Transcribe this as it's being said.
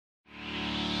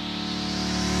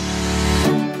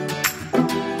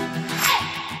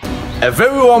A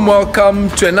very warm welcome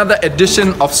to another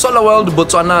edition of Solar World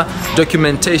Botswana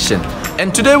documentation.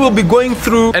 And today we'll be going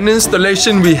through an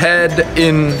installation we had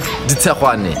in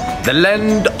Ditshegwane, the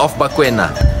land of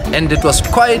Bakwena. And it was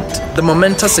quite the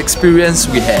momentous experience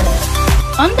we had.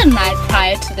 On the night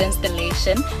prior to the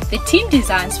installation, the team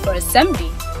designs for assembly.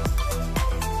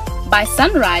 By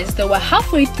sunrise, they were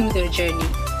halfway through their journey.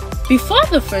 Before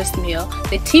the first meal,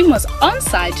 the team was on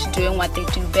site doing what they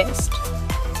do best.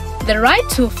 The right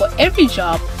tool for every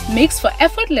job makes for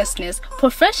effortlessness,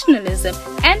 professionalism,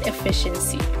 and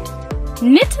efficiency.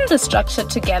 Knitting the structure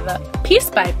together piece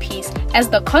by piece as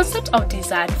the concept of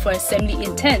design for assembly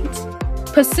intends.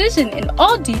 Precision in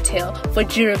all detail for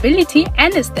durability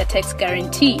and aesthetics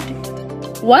guaranteed.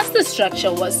 Once the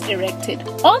structure was erected,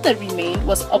 all that remained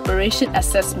was operation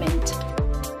assessment.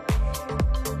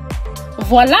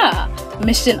 Voila!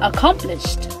 Mission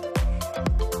accomplished.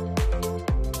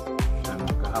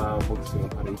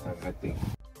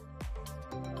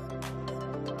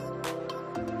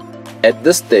 At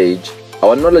this stage,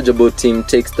 our knowledgeable team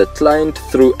takes the client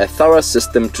through a thorough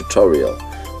system tutorial,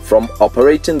 from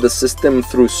operating the system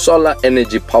through solar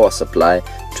energy power supply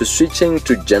to switching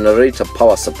to generator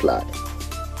power supply.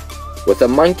 With a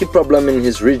monkey problem in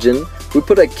his region, we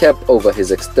put a cap over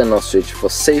his external switch for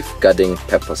safeguarding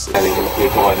purposes.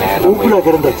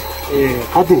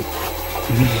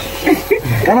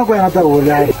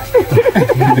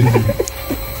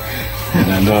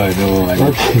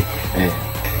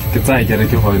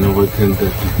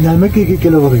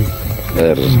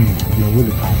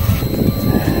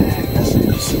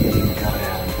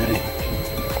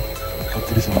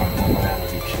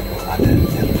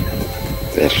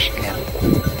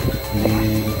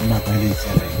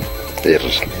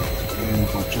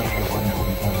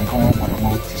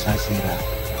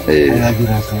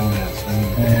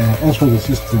 As for the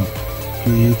system,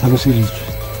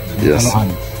 yes.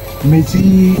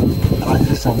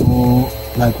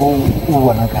 Like so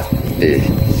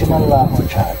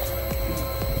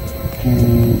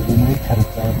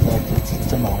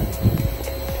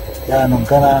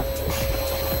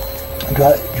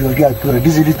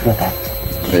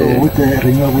with the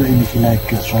renewable energy like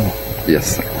solar,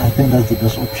 yes, I think that's the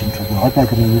best option to go. What I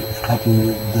agree with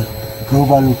the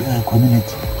global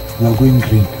community, we are going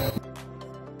green.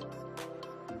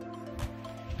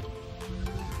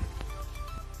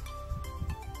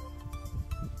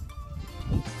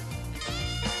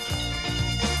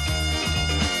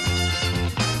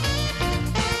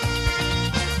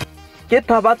 Ke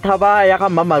thaba ya ga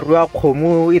mamaru a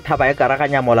khomu e thaba e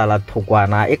karaganya molala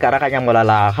thokwana e karaganya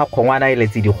molala ga khongwana e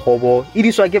letse digobo e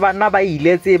diswa ke bana ba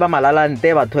iletse ba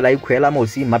malalante ba thola ikhwela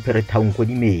mosi maphire thaunko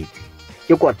di metsi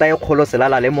ke kota e kholo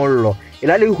selala le mollo e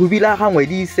la le hubila gangwe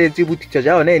di setse botitsa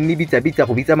ja yone nne bitsa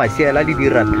go bitsa masiela le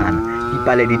dirathana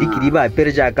dipale di dikidi ba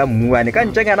apere ja ka mmuane ka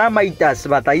ntjengana maita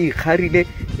sebata e kharile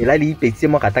e la le ipetse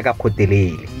mo gata ka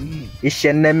khotelele e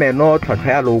shenne meno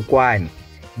tlhotlho ya lokwane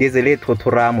dizele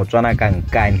thothora motswana ka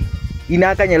nkane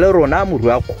inakanya le rona moru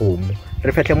a khomo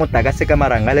re fetle motaka se ka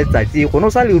maranga letsatsi go no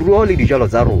sa le ruo le dijalo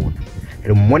tsa rona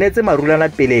re mmonetse marulana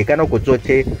pele ka nako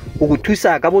tsothe go go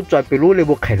thusa ka botswapelo le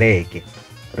bokgeleke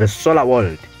re Solar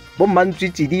World bo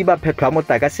mantswitsi ba phetlwa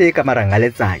motaka se ka maranga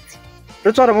letsatsi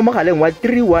re tswara mo mogaleng wa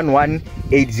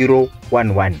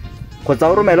 3118011 go tsa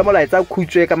o romela molaetsa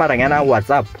khutswe ka marangana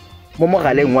WhatsApp mo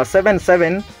mogaleng wa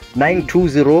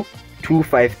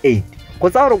 779202258 go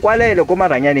tsa re kwalele ko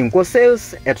maranyaneng ko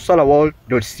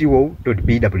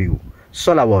sales@solarworld.co.bw.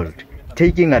 Solar World,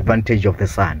 taking advantage of the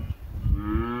sun.